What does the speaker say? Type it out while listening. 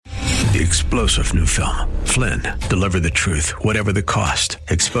The explosive new film, Flynn, deliver the truth, whatever the cost.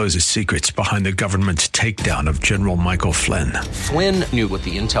 Exposes secrets behind the government's takedown of General Michael Flynn. Flynn knew what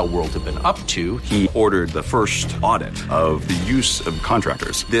the intel world had been up to. He ordered the first audit of the use of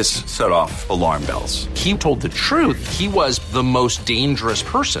contractors. This set off alarm bells. He told the truth. He was the most dangerous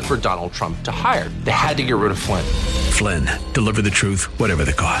person for Donald Trump to hire. They had to get rid of Flynn. Flynn, deliver the truth, whatever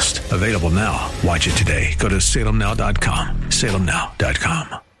the cost. Available now. Watch it today. Go to salemnow.com.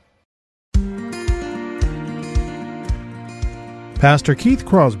 salemnow.com. Pastor Keith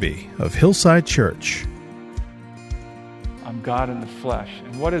Crosby of Hillside Church. I'm God in the flesh.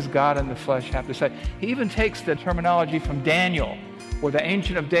 And what does God in the flesh have to say? He even takes the terminology from Daniel, where the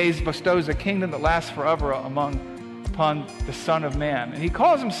Ancient of Days bestows a kingdom that lasts forever upon the Son of Man. And he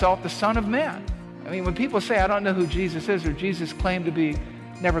calls himself the Son of Man. I mean, when people say, I don't know who Jesus is, or Jesus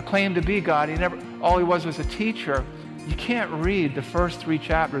never claimed to be God, all he was a teacher, you can't read the first 3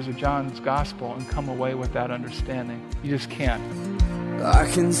 chapters of John's Gospel and come away with that understanding. You just can't. I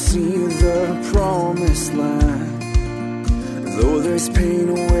can see the promised land, though there's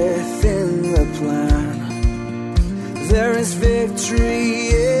pain within the plan. There is victory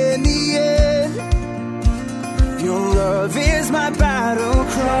in the end. Your love is my battle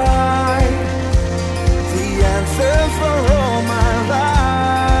cry, the answer for all my life.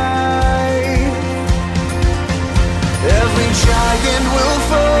 Every giant will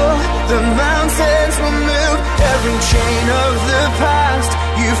fall, the mountains will move, every chain of the past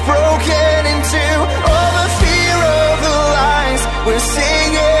you've broken into. All the fear of the lies, we're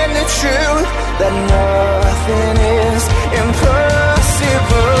singing the truth, that nothing is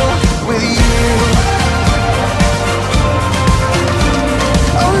impossible with you.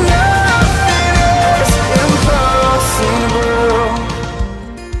 Oh, nothing is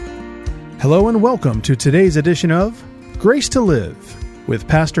impossible. Hello and welcome to today's edition of Grace to Live with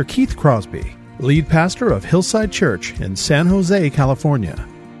Pastor Keith Crosby, lead pastor of Hillside Church in San Jose, California.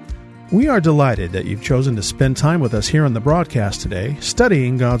 We are delighted that you've chosen to spend time with us here on the broadcast today,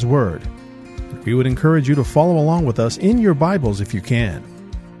 studying God's Word. We would encourage you to follow along with us in your Bibles if you can.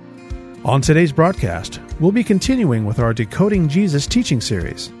 On today's broadcast, we'll be continuing with our Decoding Jesus teaching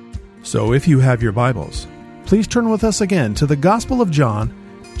series. So if you have your Bibles, please turn with us again to the Gospel of John,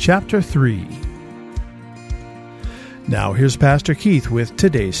 chapter 3. Now here's Pastor Keith with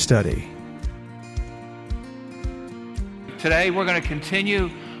today's study. Today we're going to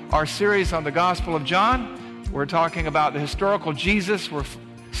continue our series on the Gospel of John. We're talking about the historical Jesus. We're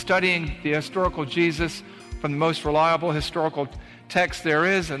studying the historical Jesus from the most reliable historical text there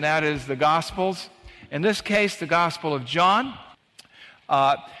is, and that is the Gospels. In this case, the Gospel of John.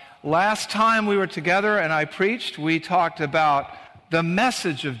 Last time we were together and I preached, we talked about the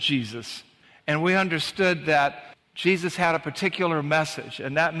message of Jesus, and we understood that Jesus had a particular message,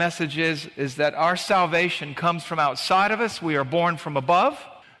 and that message is that our salvation comes from outside of us. We are born from above,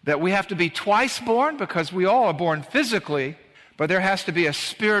 that we have to be twice born because we all are born physically, but there has to be a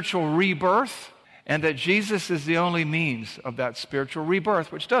spiritual rebirth, and that Jesus is the only means of that spiritual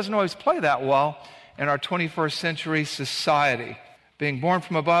rebirth, which doesn't always play that well in our 21st century society. Being born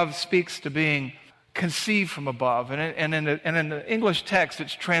from above speaks to being conceived from above, and in the English text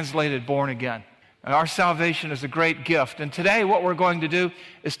it's translated born again. And our salvation is a great gift. And today what we're going to do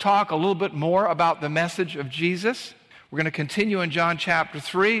is talk a little bit more about the message of Jesus. We're going to continue in John chapter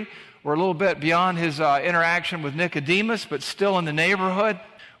 3. We're a little bit beyond his interaction with Nicodemus, but still in the neighborhood.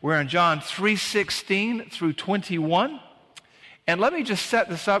 We're in John 3:16 through 21. And let me just set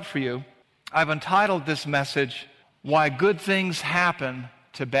this up for you. I've entitled this message, Why Good Things Happen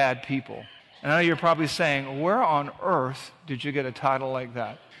to Bad People. And I know you're probably saying, where on earth did you get a title like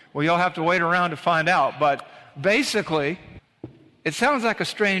that? Well, you'll have to wait around to find out. But basically, it sounds like a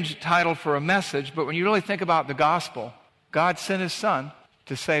strange title for a message, but when you really think about the gospel, God sent his son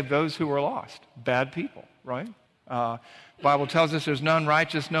to save those who were lost. Bad people, right? The Bible tells us there's none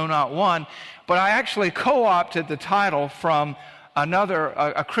righteous, no, not one. But I actually co-opted the title from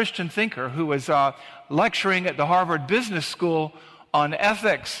a Christian thinker who was lecturing at the Harvard Business School on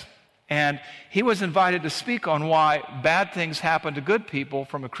ethics. And he was invited to speak on why bad things happen to good people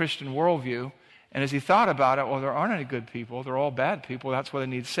from a Christian worldview. And as he thought about it, well, there aren't any good people. They're all bad people. That's why they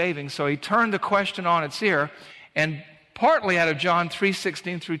need saving. So he turned the question on its ear. And partly out of John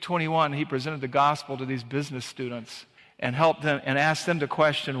 3:16 through 21, he presented the gospel to these business students and helped them and asked them to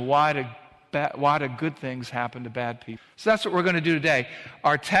question why do good things happen to bad people. So that's what we're going to do today.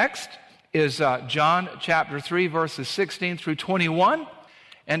 Our text is John chapter 3, verses 16 through 21.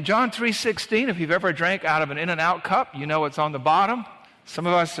 And John 3:16, if you've ever drank out of an In-N-Out cup, you know it's on the bottom. Some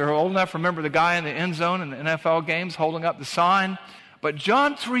of us are old enough to remember the guy in the end zone in the NFL games holding up the sign. But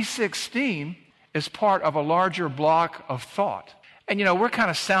John 3:16 is part of a larger block of thought. And we're kind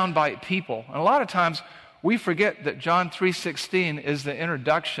of soundbite people. And a lot of times we forget that John 3:16 is the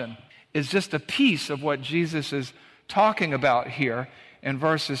introduction, is just a piece of what Jesus is talking about here in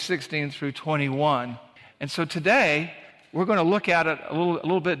verses 16 through 21. And so today, we're going to look at it a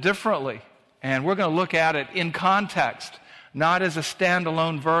little bit differently. And we're going to look at it in context, not as a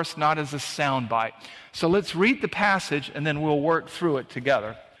standalone verse, not as a soundbite. So let's read the passage, and then we'll work through it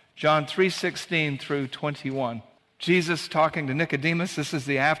together. John 3:16 through 21. Jesus talking to Nicodemus, this is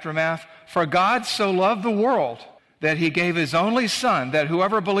the aftermath. For God so loved the world that he gave his only Son, that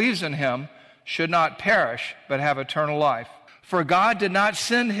whoever believes in him should not perish, but have eternal life. For God did not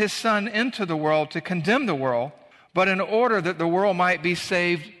send his Son into the world to condemn the world, but in order that the world might be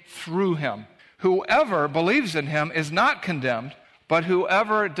saved through him. Whoever believes in him is not condemned, but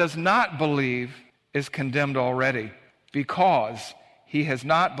whoever does not believe is condemned already, because he has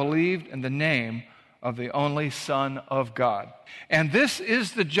not believed in the name of the only Son of God. And this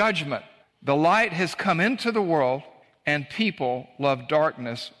is the judgment. The light has come into the world, and people love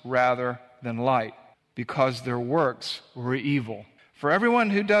darkness rather than light, because their works were evil. For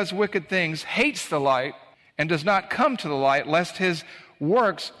everyone who does wicked things hates the light and does not come to the light, lest his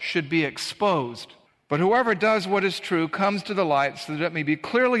works should be exposed. But whoever does what is true comes to the light, so that it may be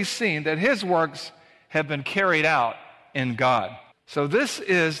clearly seen that his works have been carried out in God. So this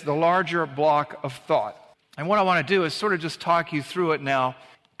is the larger block of thought. And what I want to do is sort of just talk you through it now,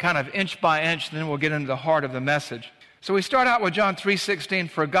 kind of inch by inch, and then we'll get into the heart of the message. So we start out with John 3:16,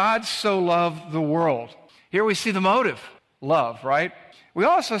 for God so loved the world. Here we see the motive, love, right? We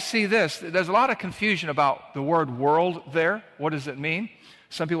also see this. There's a lot of confusion about the word world there. What does it mean?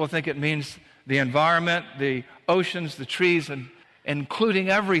 Some people think it means the environment, the oceans, the trees, and including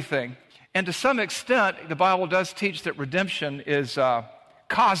everything. And to some extent, the Bible does teach that redemption is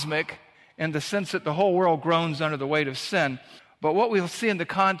cosmic in the sense that the whole world groans under the weight of sin. But what we'll see in the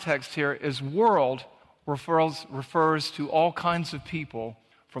context here is world refers to all kinds of people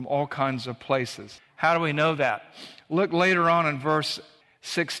from all kinds of places. How do we know that? Look later on in verse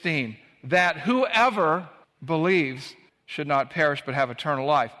 16. That whoever believes should not perish but have eternal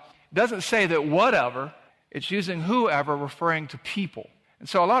life. It doesn't say that whatever. It's using whoever, referring to people. And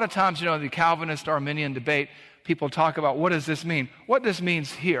so a lot of times, in the Calvinist-Arminian debate, people talk about what does this mean? What this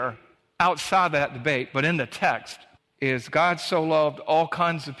means here, outside that debate, but in the text, is God so loved all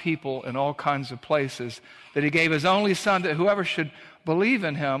kinds of people in all kinds of places that he gave his only Son, that whoever should believe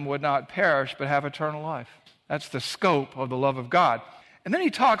in him would not perish but have eternal life. That's the scope of the love of God. And then he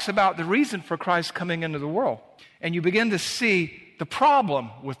talks about the reason for Christ coming into the world. And you begin to see the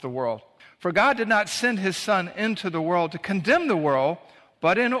problem with the world. For God did not send his Son into the world to condemn the world,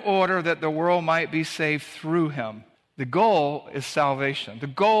 but in order that the world might be saved through him. The goal is salvation. The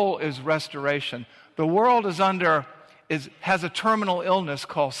goal is restoration. The world has a terminal illness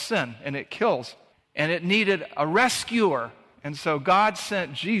called sin, and it kills. And it needed a rescuer. And so God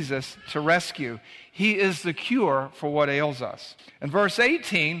sent Jesus to rescue. He is the cure for what ails us. In verse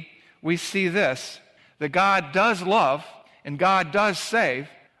 18, we see this, that God does love and God does save,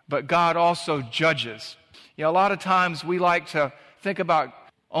 but God also judges. A lot of times we like to think about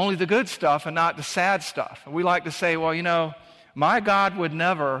only the good stuff and not the sad stuff. We like to say, well, my God would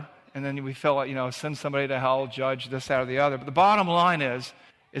never, and then we feel like, send somebody to hell, judge this, that, or the other. But the bottom line is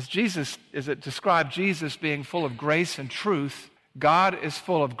it describes Jesus being full of grace and truth. God is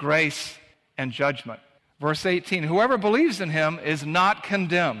full of grace and judgment. Verse 18, whoever believes in him is not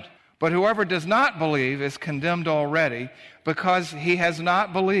condemned, but whoever does not believe is condemned already, because he has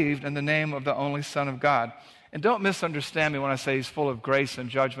not believed in the name of the only Son of God. And don't misunderstand me when I say he's full of grace and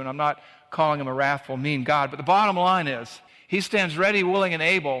judgment. I'm not calling him a wrathful, mean God. But the bottom line is, he stands ready, willing, and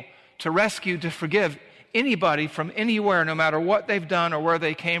able to rescue, to forgive anybody from anywhere, no matter what they've done or where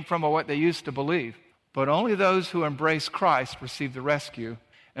they came from or what they used to believe. But only those who embrace Christ receive the rescue,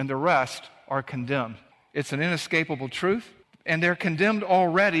 and the rest are condemned. It's an inescapable truth. And they're condemned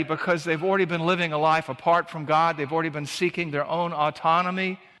already because they've already been living a life apart from God. They've already been seeking their own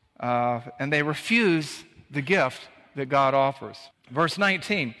autonomy, and they refuse the gift that God offers. Verse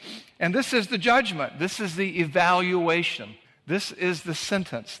 19, and this is the judgment. This is the evaluation. This is the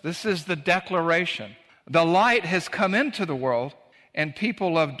sentence. This is the declaration. The light has come into the world, and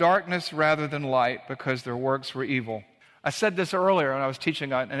people love darkness rather than light because their works were evil. I said this earlier when I was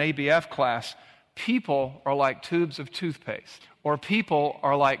teaching an ABF class. People are like tubes of toothpaste, or people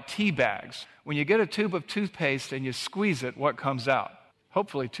are like tea bags. When you get a tube of toothpaste and you squeeze it, what comes out?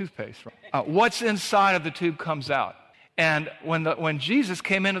 Hopefully toothpaste. Right? What's inside of the tube comes out. And when Jesus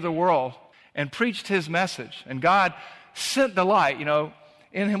came into the world and preached his message, and God sent the light.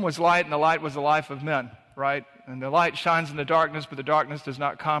 In him was light, and the light was the life of men, right? And the light shines in the darkness, but the darkness does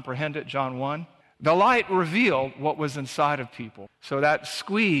not comprehend it, John 1. The light revealed what was inside of people. So that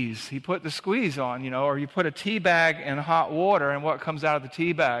squeeze, he put the squeeze on, or you put a tea bag in hot water, and what comes out of the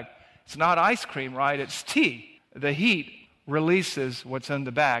tea bag? It's not ice cream, right? It's tea. The heat releases what's in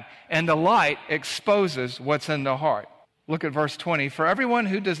the bag, and the light exposes what's in the heart. Look at verse 20. For everyone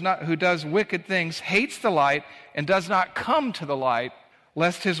who does wicked things hates the light and does not come to the light,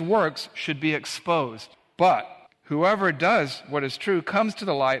 lest his works should be exposed. But whoever does what is true comes to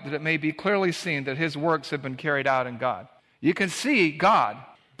the light, that it may be clearly seen that his works have been carried out in God. You can see God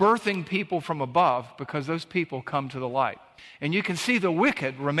birthing people from above because those people come to the light. And you can see the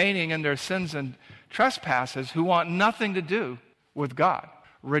wicked remaining in their sins and trespasses who want nothing to do with God,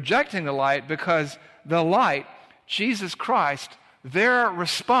 rejecting the light because the light, Jesus Christ, their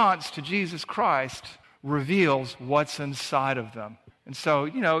response to Jesus Christ reveals what's inside of them. And so,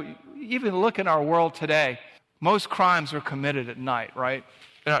 even look in our world today, most crimes are committed at night, right?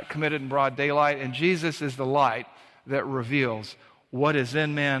 They're not committed in broad daylight, and Jesus is the light that reveals what is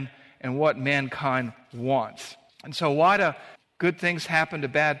in man and what mankind wants. And so why do good things happen to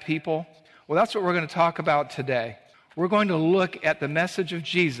bad people? Well, that's what we're going to talk about today. We're going to look at the message of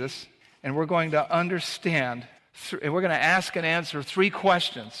Jesus, and we're going to understand, and we're going to ask and answer 3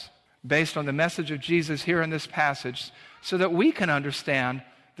 questions based on the message of Jesus here in this passage so that we can understand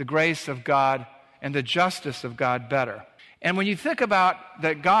the grace of God and the justice of God better. And when you think about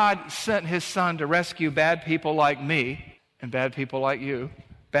that God sent his son to rescue bad people like me and bad people like you,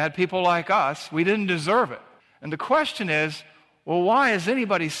 bad people like us, we didn't deserve it. And the question is, well, why is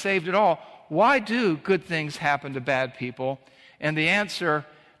anybody saved at all? Why do good things happen to bad people? And the answer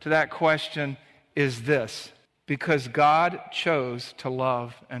to that question is this: because God chose to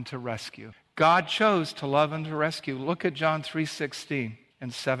love and to rescue. God chose to love and to rescue. Look at John 3:16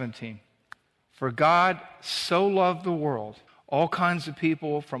 and 17. For God so loved the world, all kinds of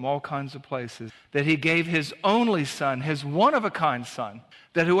people from all kinds of places, that he gave his only son, his one-of-a-kind son,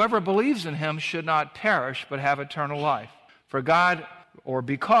 that whoever believes in him should not perish but have eternal life.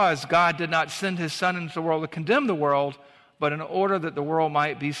 Because God did not send his son into the world to condemn the world, but in order that the world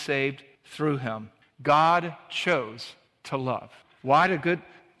might be saved through him. God chose to love. Why do good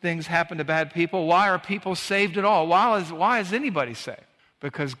things happen to bad people? Why are people saved at all? Why is anybody saved?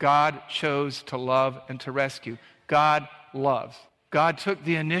 Because God chose to love and to rescue. God loves. God took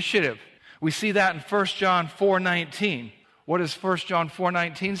the initiative. We see that in 1 John 4:19. What does 1 John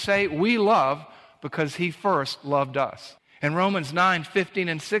 4:19 say? We love because he first loved us. In Romans 9:15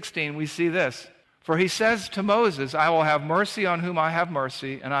 and 16, we see this. For he says to Moses, I will have mercy on whom I have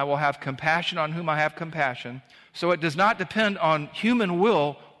mercy, and I will have compassion on whom I have compassion. So it does not depend on human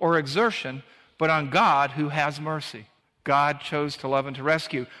will or exertion, but on God who has mercy. God chose to love and to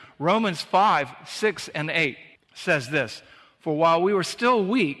rescue. Romans 5:6 and 8 says this. For while we were still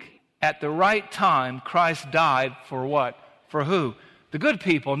weak, at the right time, Christ died for what? For who? The good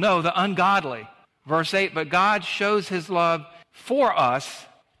people. No, the ungodly. Verse 8, but God shows his love for us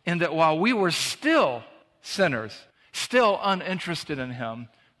in that while we were still sinners, still uninterested in him,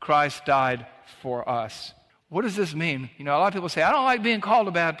 Christ died for us. What does this mean? A lot of people say, I don't like being called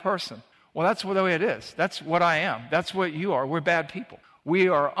a bad person. Well, that's the way it is. That's what I am. That's what you are. We're bad people. We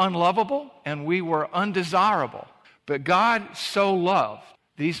are unlovable and we were undesirable. But God so loved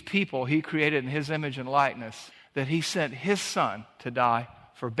these people he created in his image and likeness that he sent his son to die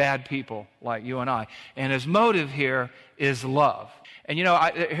for bad people like you and I. And his motive here is love. And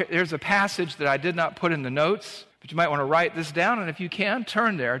there's a passage that I did not put in the notes, but you might want to write this down. And if you can,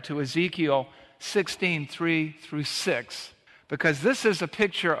 turn there to Ezekiel 16:3-6, because this is a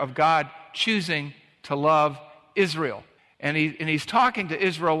picture of God choosing to love Israel. And he's talking to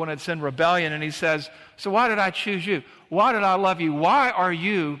Israel when it's in rebellion, and he says, so why did I choose you? Why did I love you? Why are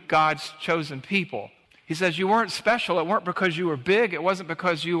you God's chosen people? He says you weren't special. It weren't because you were big. It wasn't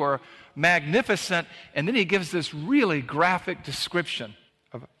because you were magnificent. And then he gives this really graphic description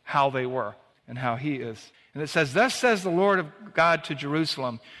of how they were and how he is. And it says, thus says the Lord of God to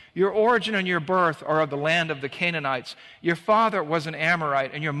Jerusalem, your origin and your birth are of the land of the Canaanites. Your father was an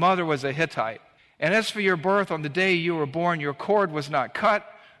Amorite and your mother was a Hittite. And as for your birth, on the day you were born, your cord was not cut,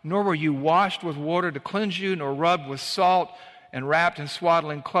 nor were you washed with water to cleanse you, nor rubbed with salt and wrapped in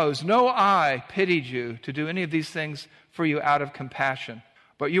swaddling clothes. No eye pitied you to do any of these things for you out of compassion.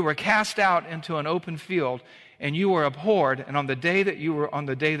 But you were cast out into an open field, and you were abhorred, and on the day that you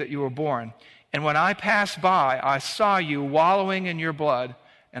were born. And when I passed by, I saw you wallowing in your blood,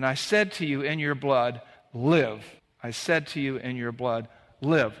 and I said to you in your blood, live. I said to you in your blood,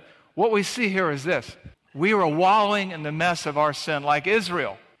 live. What we see here is this. We were wallowing in the mess of our sin like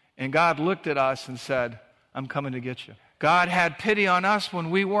Israel. And God looked at us and said, I'm coming to get you. God had pity on us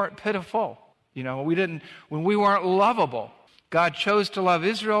when we weren't pitiful. When we weren't lovable. God chose to love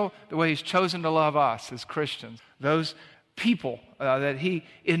Israel the way he's chosen to love us as Christians. Those people that he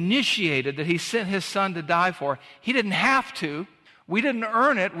initiated, that he sent his son to die for, he didn't have to. We didn't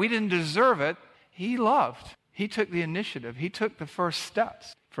earn it. We didn't deserve it. He loved. He took the initiative. He took the first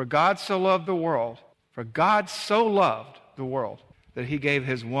steps. For God so loved the world, that he gave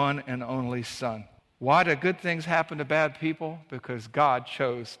his one and only son. Why do good things happen to bad people? Because God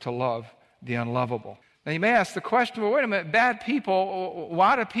chose to love the unlovable. Now you may ask the question, well, wait a minute, bad people,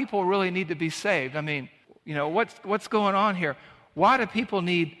 why do people really need to be saved? I mean, what's going on here? Why do people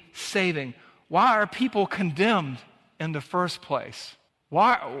need saving? Why are people condemned in the first place?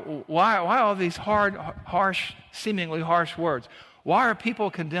 Why all these seemingly harsh words? Why are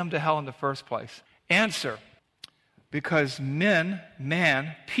people condemned to hell in the first place? Answer, because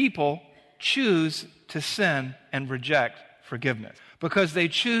people choose to sin and reject forgiveness. Because they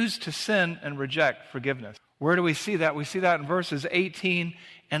choose to sin and reject forgiveness. Where do we see that? We see that in verses 18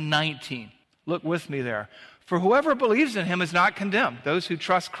 and 19. Look with me there. For whoever believes in him is not condemned. Those who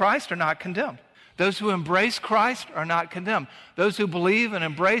trust Christ are not condemned. Those who embrace Christ are not condemned. Those who believe and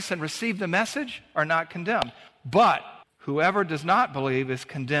embrace and receive the message are not condemned. But whoever does not believe is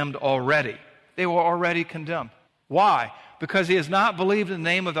condemned already. They were already condemned. Why? Because he has not believed in the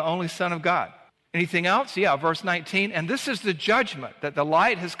name of the only Son of God. Anything else? Yeah, verse 19. And this is the judgment, that the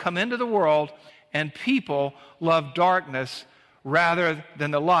light has come into the world, and people love darkness rather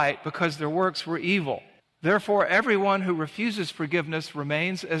than the light, because their works were evil. Therefore, everyone who refuses forgiveness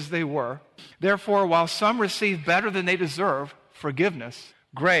remains as they were. Therefore, while some receive better than they deserve, forgiveness,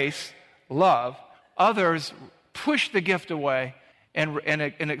 grace, love, others push the gift away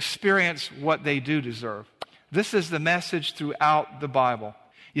and experience what they do deserve. This is the message throughout the Bible.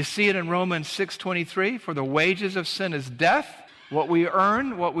 You see it in Romans 6:23, for the wages of sin is death. What we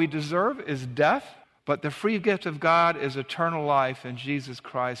earn, what we deserve is death, but the free gift of God is eternal life in Jesus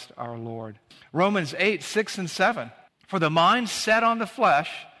Christ our Lord. Romans 8:6 and 7, for the mind set on the flesh,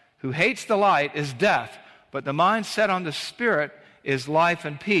 who hates the light, is death, but the mind set on the Spirit is life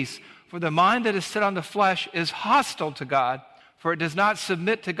and peace. For the mind that is set on the flesh is hostile to God, for it does not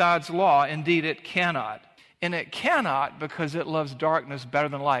submit to God's law. Indeed, it cannot. And it cannot because it loves darkness better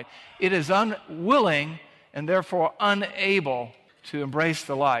than light. It is unwilling and therefore unable to embrace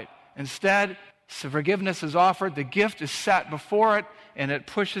the light. Instead, forgiveness is offered, the gift is set before it, and it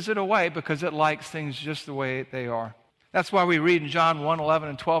pushes it away because it likes things just the way they are. That's why we read in John 1:11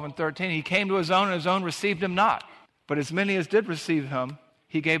 and 12 and 13, he came to his own, and his own received him not. But as many as did receive him,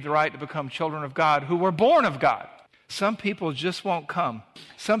 he gave the right to become children of God, who were born of God. Some people just won't come.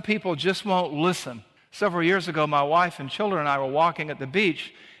 Some people just won't listen. Several years ago, my wife and children and I were walking at the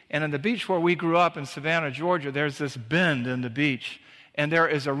beach, and in the beach where we grew up in Savannah, Georgia, there's this bend in the beach, and there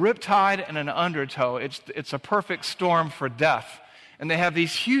is a riptide and an undertow. It's a perfect storm for death. And they have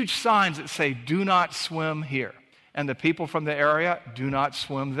these huge signs that say, do not swim here. And the people from the area, do not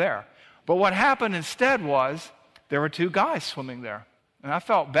swim there. But what happened instead was, there were two guys swimming there. And I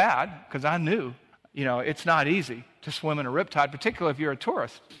felt bad, because I knew, it's not easy to swim in a riptide, particularly if you're a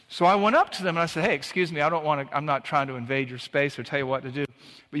tourist. So I went up to them and I said, hey, excuse me, I'm not trying to invade your space or tell you what to do.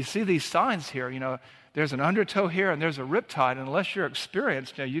 But you see these signs here, there's an undertow here and there's a riptide, and unless you're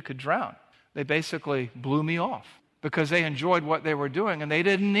experienced, you could drown. They basically blew me off because they enjoyed what they were doing and they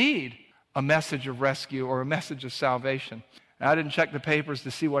didn't need a message of rescue or a message of salvation. And I didn't check the papers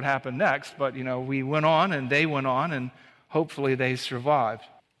to see what happened next, but we went on and they went on, and hopefully they survived.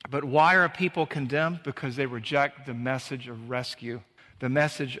 But why are people condemned? Because they reject the message of rescue, the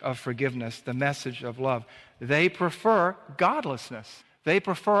message of forgiveness, the message of love. They prefer godlessness. They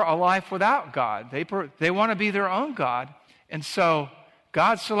prefer a life without God. They want to be their own God. And so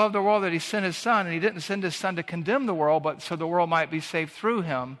God so loved the world that he sent his son, and he didn't send his son to condemn the world, but so the world might be saved through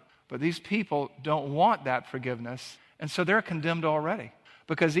him. But these people don't want that forgiveness, and so they're condemned already.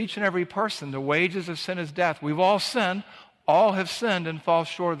 Because each and every person, the wages of sin is death. We've all sinned. All have sinned and fall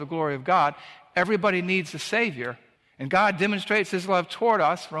short of the glory of God. Everybody needs a Savior. And God demonstrates his love toward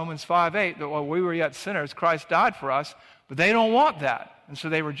us, Romans 5:8, that while we were yet sinners, Christ died for us. But they don't want that, and so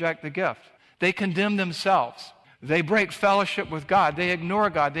they reject the gift. They condemn themselves. They break fellowship with God. They ignore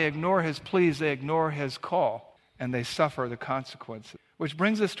God. They ignore his pleas. They ignore his call, and they suffer the consequences. Which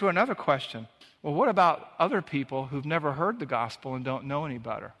brings us to another question. Well, what about other people who've never heard the gospel and don't know any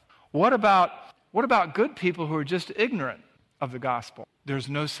better? What about good people who are just ignorant of the gospel? There's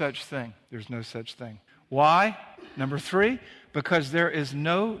no such thing. There's no such thing. Why? Number 3, because there is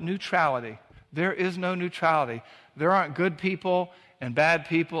no neutrality. There is no neutrality. There aren't good people and bad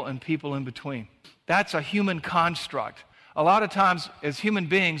people and people in between. That's a human construct. A lot of times, as human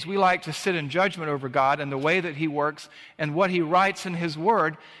beings, we like to sit in judgment over God and the way that He works and what He writes in His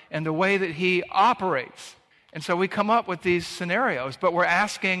Word and the way that He operates. And so we come up with these scenarios, but we're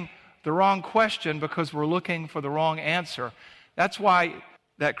asking the wrong question because we're looking for the wrong answer. That's why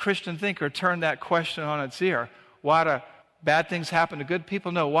that Christian thinker turned that question on its ear. Why do bad things happen to good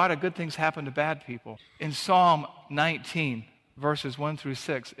people? No, why do good things happen to bad people? In Psalm 19, verses 1 through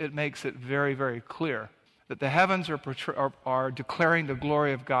 6, it makes it very, very clear that the heavens are declaring the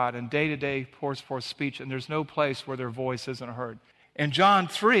glory of God, and day to day pours forth speech, and there's no place where their voice isn't heard. In John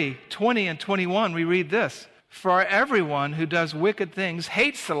 3, 20 and 21, we read this: "For everyone who does wicked things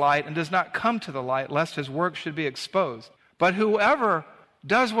hates the light and does not come to the light, lest his work should be exposed. But whoever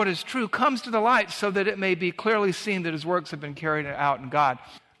does what is true comes to the light, so that it may be clearly seen that his works have been carried out in God."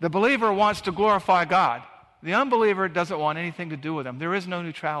 The believer wants to glorify God. The unbeliever doesn't want anything to do with him. There is no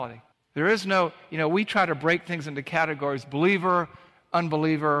neutrality. There is no, we try to break things into categories: believer,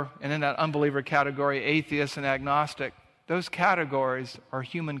 unbeliever, and in that unbeliever category, atheist and agnostic. Those categories are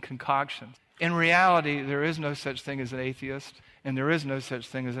human concoctions. In reality, there is no such thing as an atheist, and there is no such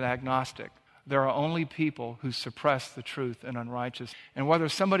thing as an agnostic. There are only people who suppress the truth and unrighteous. And whether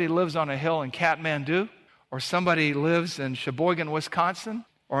somebody lives on a hill in Kathmandu, or somebody lives in Sheboygan, Wisconsin,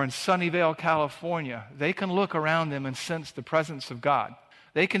 or in Sunnyvale, California, they can look around them and sense the presence of God.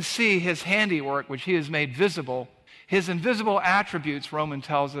 They can see His handiwork, which He has made visible. His invisible attributes, Romans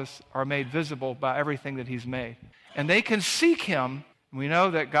tells us, are made visible by everything that He's made. And they can seek Him. We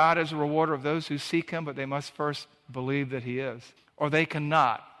know that God is a rewarder of those who seek Him, but they must first believe that He is, or they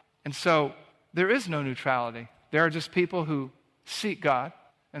cannot. And so there is no neutrality. There are just people who seek God,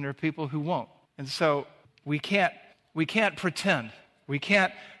 and there are people who won't. And so we can't pretend. We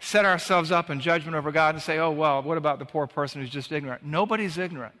can't set ourselves up in judgment over God and say, oh, well, what about the poor person who's just ignorant? Nobody's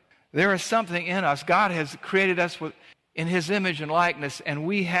ignorant. There is something in us. God has created us in His image and likeness, and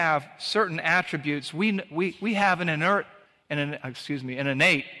we have certain attributes. We have an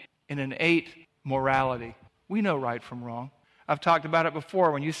innate morality. We know right from wrong. I've talked about it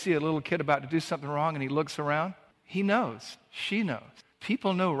before. When you see a little kid about to do something wrong and he looks around, he knows. She knows.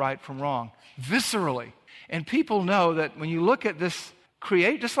 People know right from wrong, viscerally. And people know that when you look at this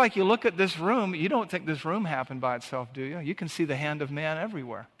just like you look at this room, you don't think this room happened by itself, do you? You can see the hand of man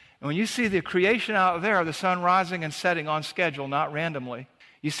everywhere. And when you see the creation out there, the sun rising and setting on schedule, not randomly,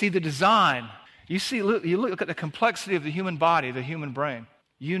 you see the design. You look at the complexity of the human body, the human brain.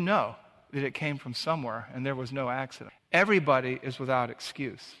 You know that it came from somewhere and there was no accident. Everybody is without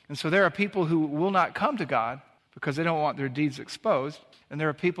excuse. And so there are people who will not come to God because they don't want their deeds exposed. And there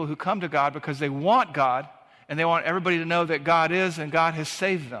are people who come to God because they want God, and they want everybody to know that God is and God has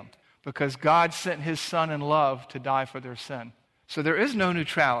saved them because God sent His Son in love to die for their sin. So there is no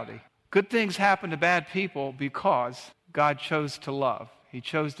neutrality. Good things happen to bad people because God chose to love. He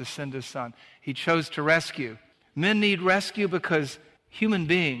chose to send His Son. He chose to rescue. Men need rescue because human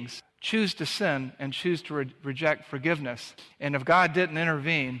beings choose to sin and choose to reject forgiveness. And if God didn't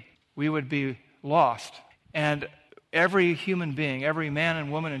intervene, we would be lost. And every human being, every man and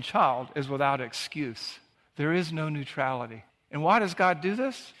woman and child is without excuse. There is no neutrality. And why does God do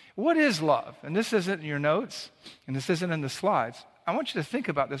this? What is love? And this isn't in your notes, and this isn't in the slides. I want you to think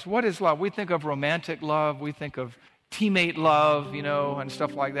about this. What is love? We think of romantic love. We think of teammate love, and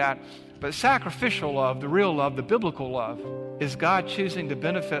stuff like that. But sacrificial love, the real love, the biblical love, is God choosing to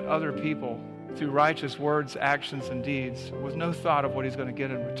benefit other people through righteous words, actions, and deeds with no thought of what He's going to get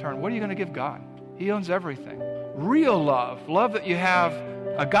in return. What are you going to give God? He owns everything. Real love that you have,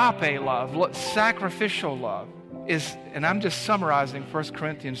 agape love, sacrificial love, is, and I'm just summarizing 1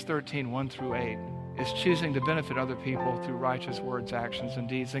 Corinthians 13, 1 through 8, is choosing to benefit other people through righteous words, actions, and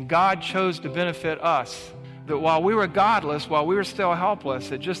deeds. And God chose to benefit us, that while we were godless, while we were still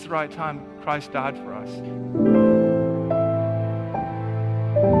helpless, at just the right time, Christ died for us.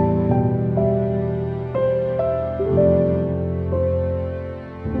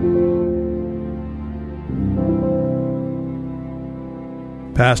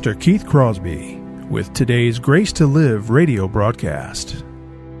 Pastor Keith Crosby with today's Grace to Live radio broadcast.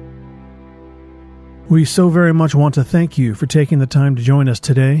 We so very much want to thank you for taking the time to join us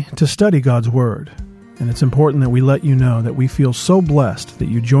today to study God's Word. And it's important that we let you know that we feel so blessed that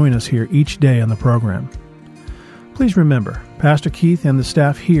you join us here each day on the program. Please remember, Pastor Keith and the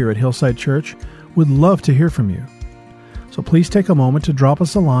staff here at Hillside Church would love to hear from you. So please take a moment to drop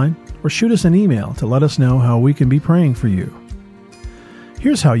us a line or shoot us an email to let us know how we can be praying for you.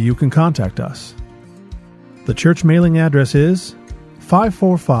 Here's how you can contact us. The church mailing address is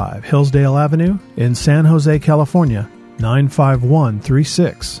 545 Hillsdale Avenue in San Jose, California,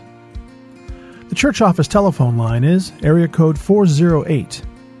 95136. The church office telephone line is area code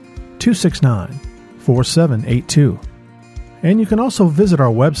 408-269-4782. And you can also visit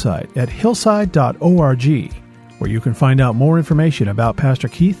our website at hillside.org, where you can find out more information about Pastor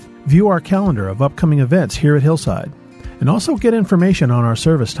Keith, view our calendar of upcoming events here at Hillside, and also get information on our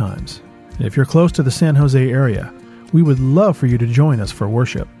service times. And if you're close to the San Jose area, we would love for you to join us for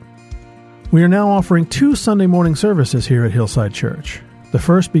worship. We are now offering 2 Sunday morning services here at Hillside Church, the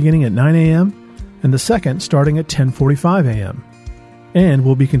first beginning at 9 a.m. and the second starting at 10:45 a.m. And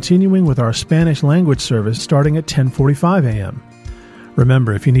we'll be continuing with our Spanish language service starting at 10:45 a.m.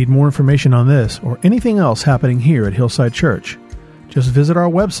 Remember, if you need more information on this or anything else happening here at Hillside Church, just visit our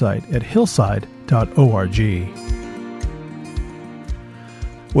website at hillside.org.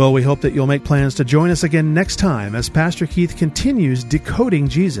 Well, we hope that you'll make plans to join us again next time as Pastor Keith continues decoding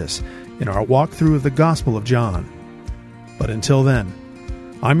Jesus in our walkthrough of the Gospel of John. But until then,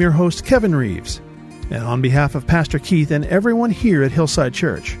 I'm your host, Kevin Reeves, and on behalf of Pastor Keith and everyone here at Hillside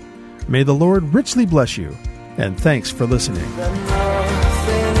Church, may the Lord richly bless you, and thanks for listening.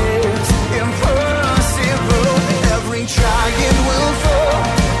 Nothing is impossible. Every giant will fall.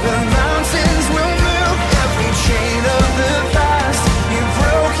 The mountains will move. Every chain of the past you've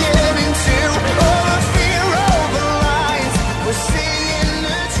broken into. All the fear, all the lies. We're singing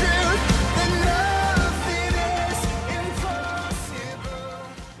the truth. That nothing is impossible.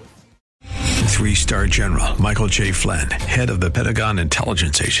 3-star General Michael J. Flynn, head of the Pentagon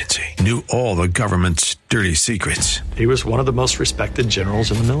Intelligence Agency, knew all the government's dirty secrets. He was one of the most respected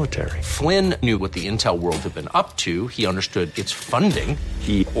generals in the military. Flynn knew what the intel world had been up to. He understood its funding.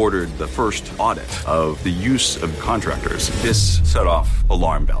 He ordered the first audit of the use of contractors. This set off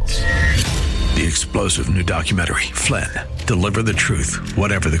alarm bells. The explosive new documentary, Flynn, Deliver the Truth,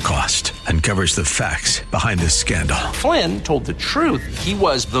 Whatever the Cost, uncovers the facts behind this scandal. Flynn told the truth. He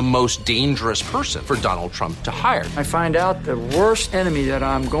was the most dangerous person for Donald Trump to hire. I find out the worst enemy that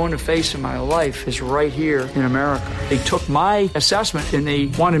I'm going to face in my life is right here in America. They took my assessment and they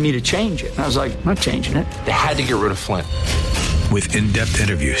wanted me to change it. And I was like, I'm not changing it. They had to get rid of Flynn. With in-depth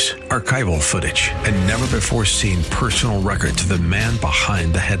interviews, archival footage, and never-before-seen personal records of the man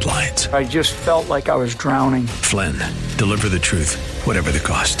behind the headlines. I just felt like I was drowning. Flynn, Deliver the Truth, Whatever the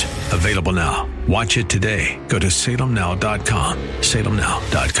Cost. Available now. Watch it today. Go to salemnow.com.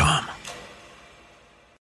 salemnow.com.